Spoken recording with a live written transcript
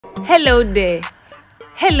Hello there.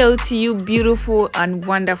 Hello to you beautiful and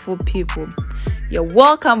wonderful people. You're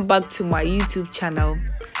welcome back to my YouTube channel.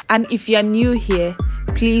 And if you're new here,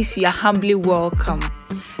 please, you're humbly welcome.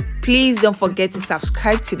 Please don't forget to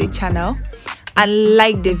subscribe to the channel and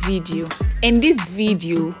like the video. In this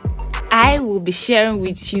video, I will be sharing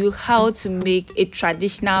with you how to make a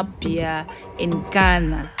traditional beer in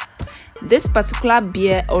Ghana. This particular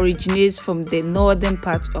beer originates from the northern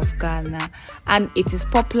part of Ghana and it is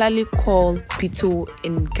popularly called Pito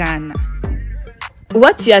in Ghana.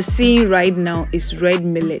 What you are seeing right now is red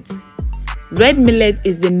millet. Red millet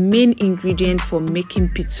is the main ingredient for making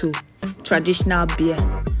Pito, traditional beer.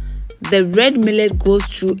 The red millet goes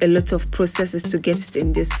through a lot of processes to get it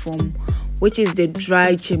in this form, which is the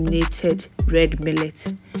dry germinated red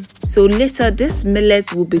millet. So later this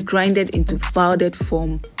millet will be grinded into powdered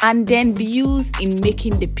form and then be used in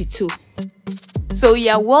making the Pito. So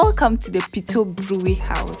you are welcome to the Pito Brewery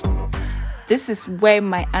House. This is where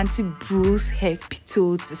my auntie brews her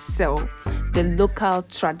Pito to sell the local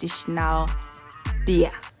traditional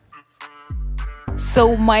beer.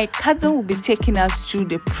 So my cousin will be taking us through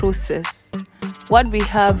the process. What we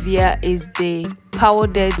have here is the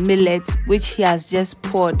powdered millet, which he has just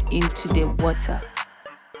poured into the water.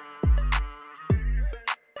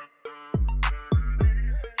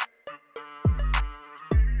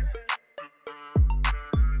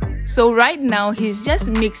 So right now he's just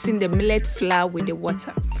mixing the millet flour with the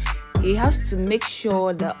water. He has to make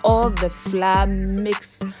sure that all the flour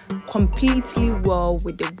mix completely well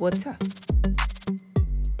with the water.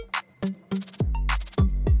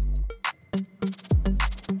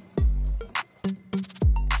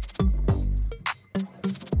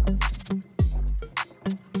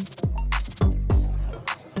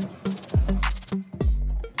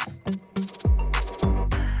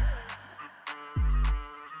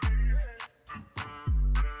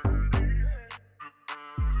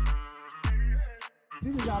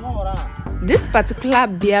 This particular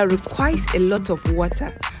beer requires a lot of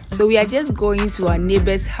water, so we are just going to our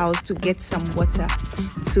neighbor's house to get some water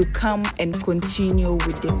to come and continue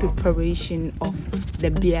with the preparation of the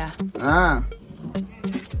beer.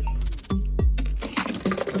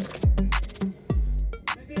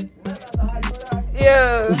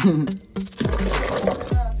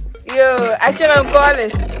 Yo, I can't call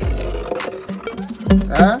it.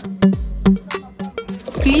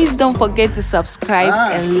 Please don't forget to subscribe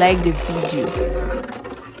and like the video.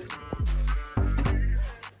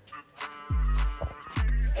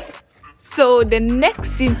 So the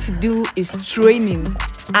next thing to do is training,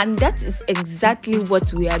 and that is exactly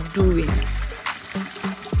what we are doing.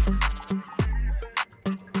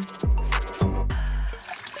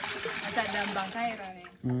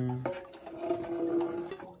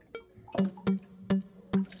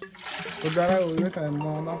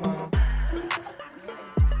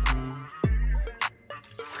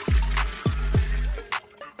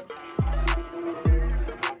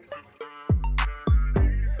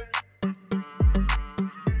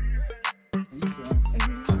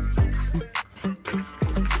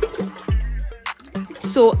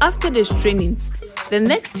 So after the straining, the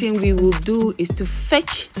next thing we will do is to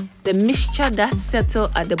fetch the mixture that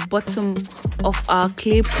settled at the bottom of our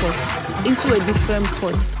clay pot into a different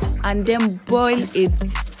pot and then boil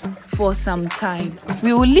it for some time.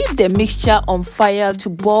 We will leave the mixture on fire to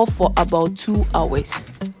boil for about 2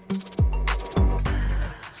 hours.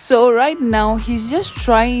 So right now he's just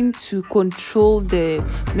trying to control the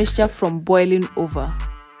mixture from boiling over.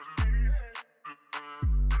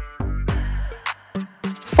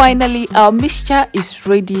 Finally, our mixture is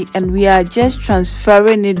ready and we are just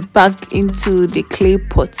transferring it back into the clay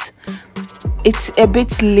pot. It's a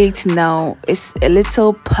bit late now. It's a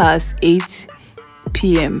little past 8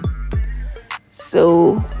 p.m.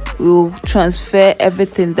 So we'll transfer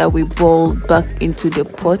everything that we boiled back into the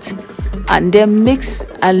pot and then mix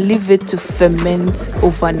and leave it to ferment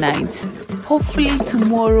overnight. Hopefully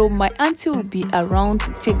tomorrow my auntie will be around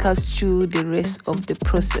to take us through the rest of the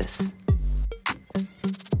process.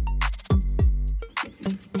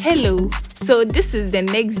 Hello, so this is the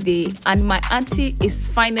next day and my auntie is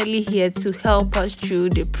finally here to help us through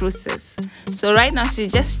the process. So right now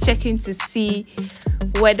she's just checking to see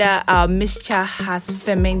whether our mixture has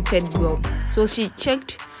fermented well. So she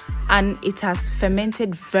checked and it has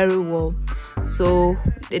fermented very well. So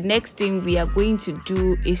the next thing we are going to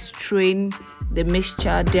do is strain the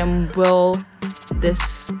mixture, then boil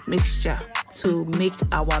this mixture to make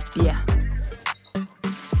our beer.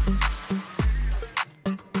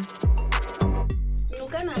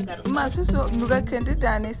 Masuso nuga kendi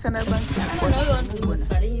dane sana banki.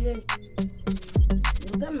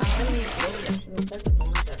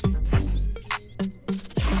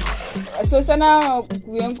 so sana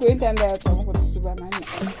we enko internet to ko suba na ni.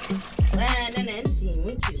 Na nti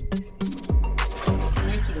muchi.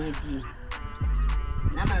 Naki ni di.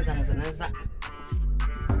 Na manza za. Na za.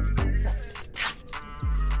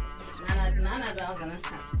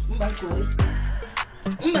 Mba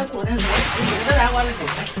kore za. Da wala sa.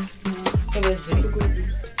 Ebe ji.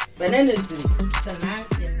 Banana ji. Sana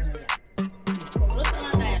ke. Ko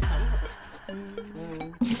sana da ya tamu.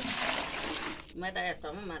 Mada ya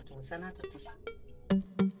tamu matu sana to.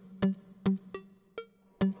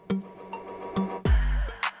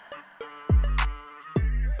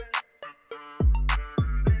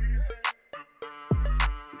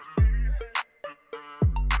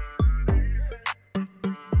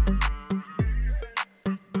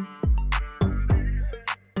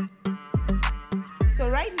 So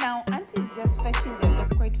right now, Auntie is just fetching the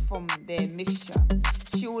liquid from the mixture.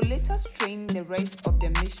 She will later strain the rest of the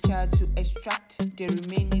mixture to extract the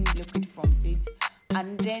remaining liquid from it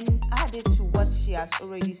and then add it to what she has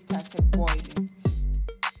already started boiling.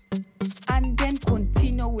 And then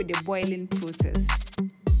continue with the boiling process.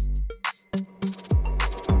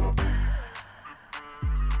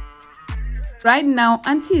 Right now,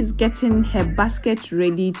 Auntie is getting her basket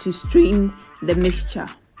ready to strain the mixture.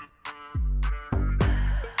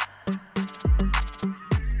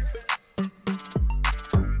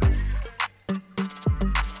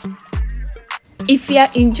 If you are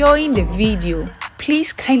enjoying the video,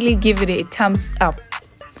 please kindly give it a thumbs up,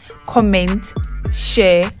 comment,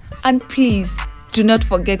 share, and please do not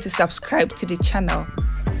forget to subscribe to the channel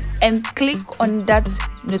and click on that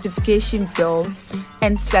notification bell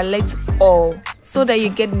and select all so that you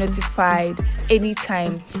get notified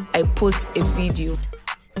anytime I post a video.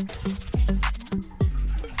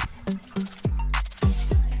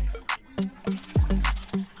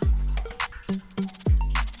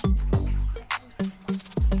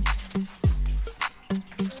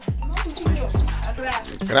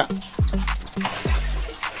 Kira.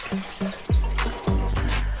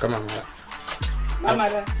 Come on, Mama.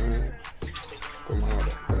 Come on.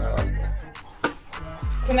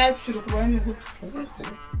 Can I churu kwa ni?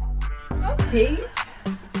 Okay.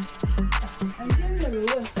 I didn't know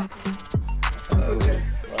what was okay.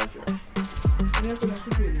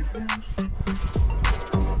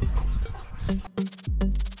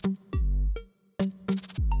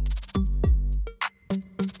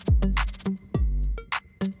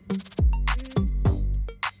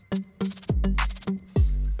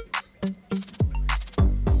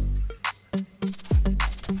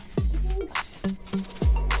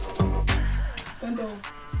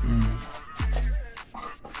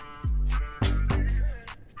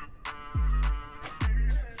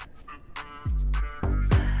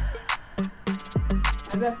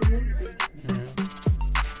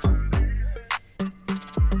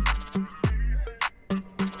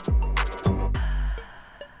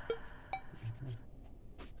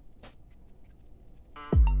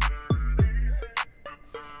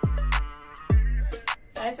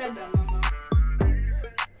 I said that, Mama.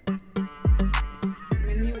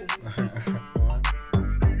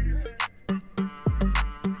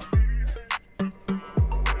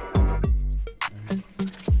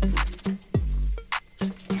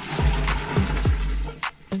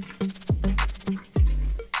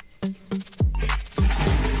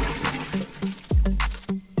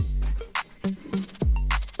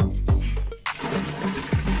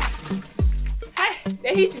 The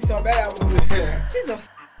heat is so better. Jesus.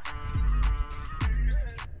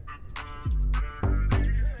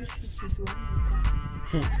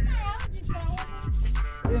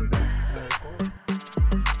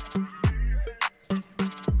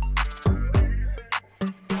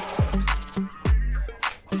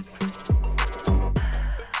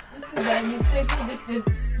 By mistake, this tape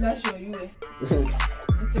splash on you.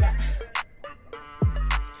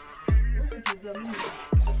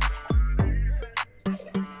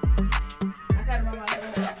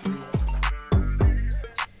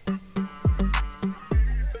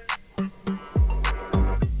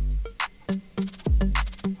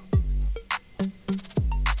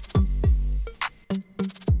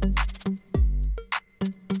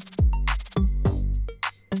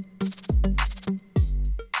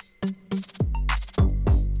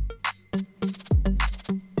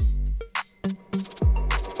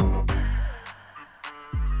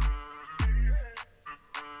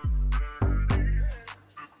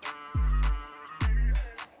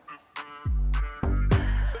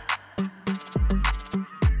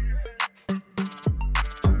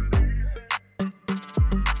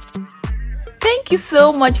 Thank you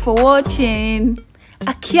so much for watching.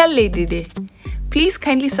 Akia Lady. Please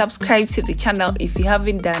kindly subscribe to the channel if you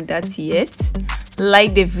haven't done that yet.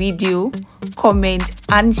 Like the video, comment,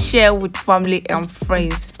 and share with family and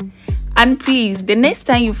friends. And please, the next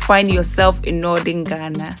time you find yourself in Northern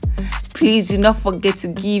Ghana, please do not forget to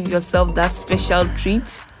give yourself that special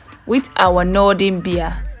treat with our Northern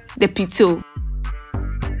beer, the Pito.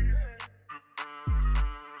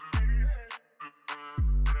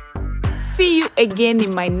 See you again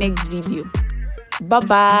in my next video. Bye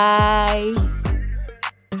bye.